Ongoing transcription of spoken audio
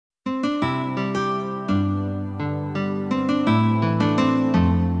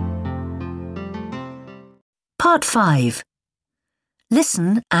Part 5.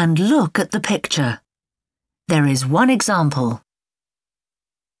 Listen and look at the picture. There is one example.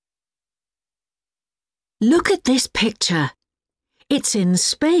 Look at this picture. It's in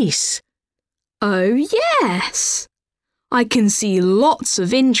space. Oh, yes. I can see lots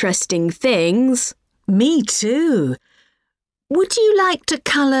of interesting things. Me too. Would you like to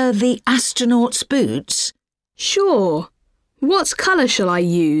colour the astronaut's boots? Sure. What colour shall I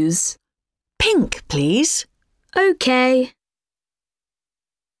use? Pink, please. OK.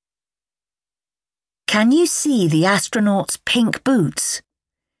 Can you see the astronaut's pink boots?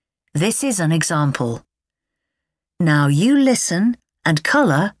 This is an example. Now you listen and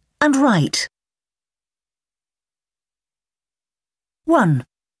colour and write. 1.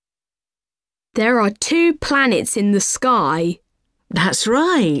 There are 2 planets in the sky. That's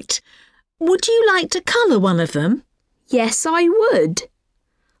right. Would you like to colour one of them? Yes, I would.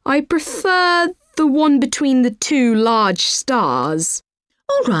 I prefer the one between the 2 large stars.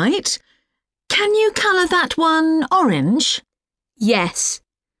 All right. Can you colour that one orange? Yes,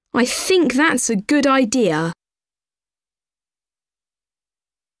 I think that's a good idea.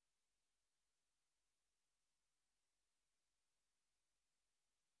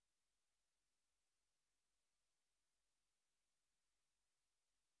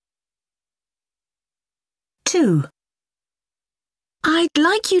 Two. I'd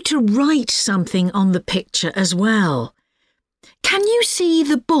like you to write something on the picture as well. Can you see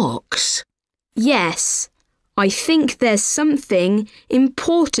the box? Yes, I think there's something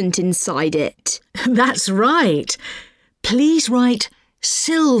important inside it. That's right. Please write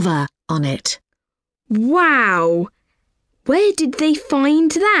silver on it. Wow! Where did they find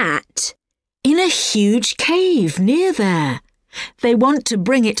that? In a huge cave near there. They want to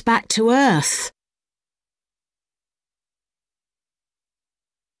bring it back to Earth.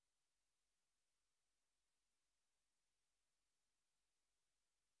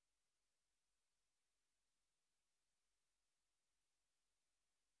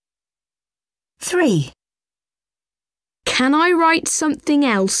 Three. Can I write something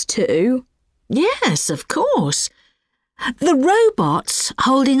else too? Yes, of course. The robot's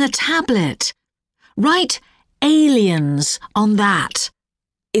holding a tablet. Write aliens on that.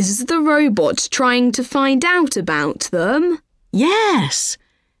 Is the robot trying to find out about them? Yes.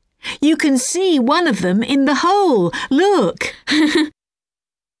 You can see one of them in the hole. Look.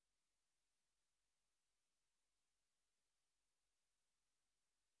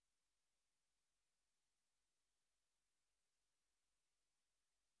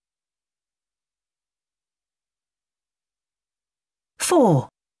 4.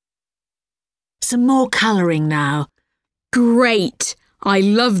 Some more colouring now. Great! I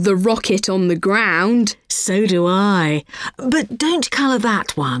love the rocket on the ground. So do I. But don't colour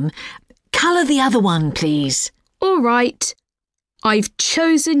that one. Colour the other one, please. All right. I've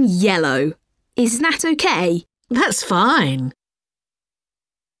chosen yellow. Is that OK? That's fine.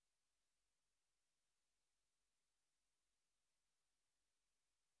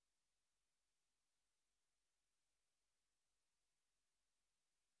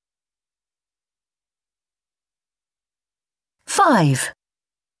 Five.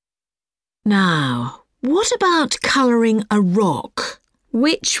 Now, what about colouring a rock?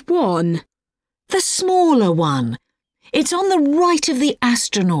 Which one? The smaller one. It's on the right of the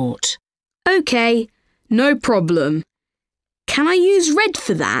astronaut. OK, no problem. Can I use red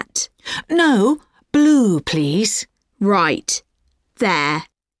for that? No, blue, please. Right. There.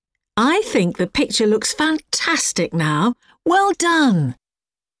 I think the picture looks fantastic now. Well done.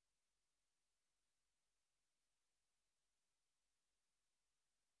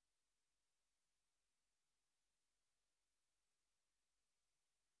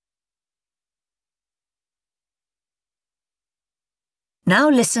 Now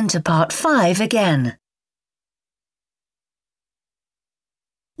listen to part 5 again.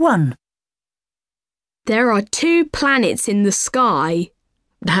 1. There are 2 planets in the sky.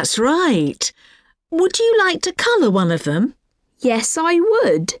 That's right. Would you like to colour one of them? Yes, I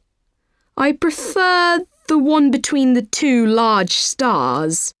would. I prefer the one between the 2 large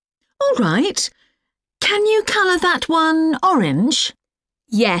stars. All right. Can you colour that one orange?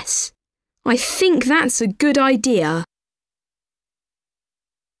 Yes, I think that's a good idea.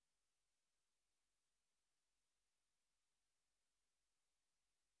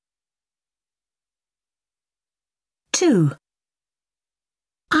 2.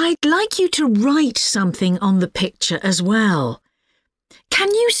 I'd like you to write something on the picture as well.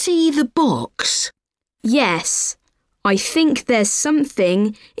 Can you see the box? Yes, I think there's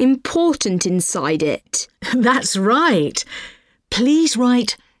something important inside it. That's right. Please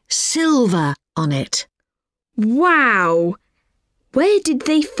write silver on it. Wow! Where did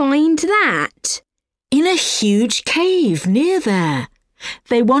they find that? In a huge cave near there.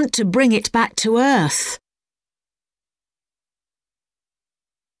 They want to bring it back to Earth.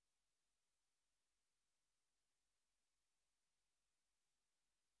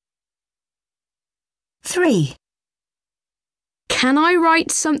 Three. Can I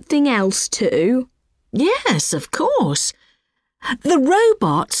write something else too? Yes, of course. The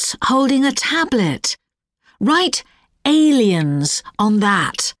robot's holding a tablet. Write aliens on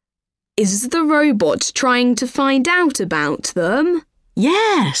that. Is the robot trying to find out about them?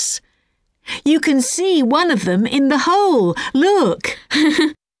 Yes. You can see one of them in the hole. Look.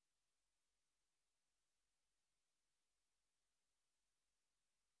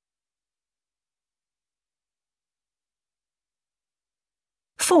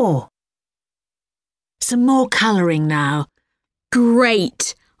 Four. Some more colouring now.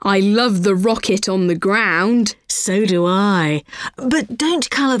 Great! I love the rocket on the ground. So do I. But don't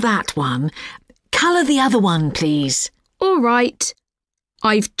colour that one. Colour the other one, please. All right.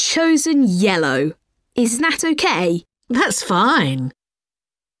 I've chosen yellow. Is that okay? That's fine.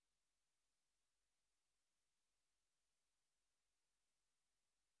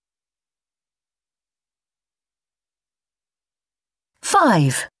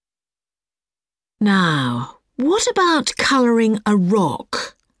 Five. Now, what about colouring a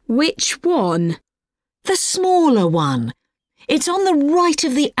rock? Which one? The smaller one. It's on the right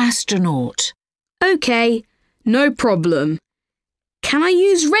of the astronaut. OK, no problem. Can I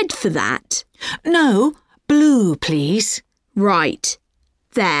use red for that? No, blue, please. Right.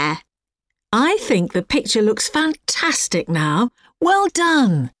 There. I think the picture looks fantastic now. Well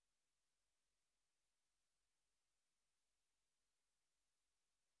done.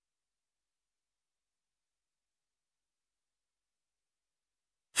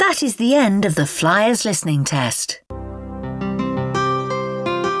 That is the end of the Flyers listening test.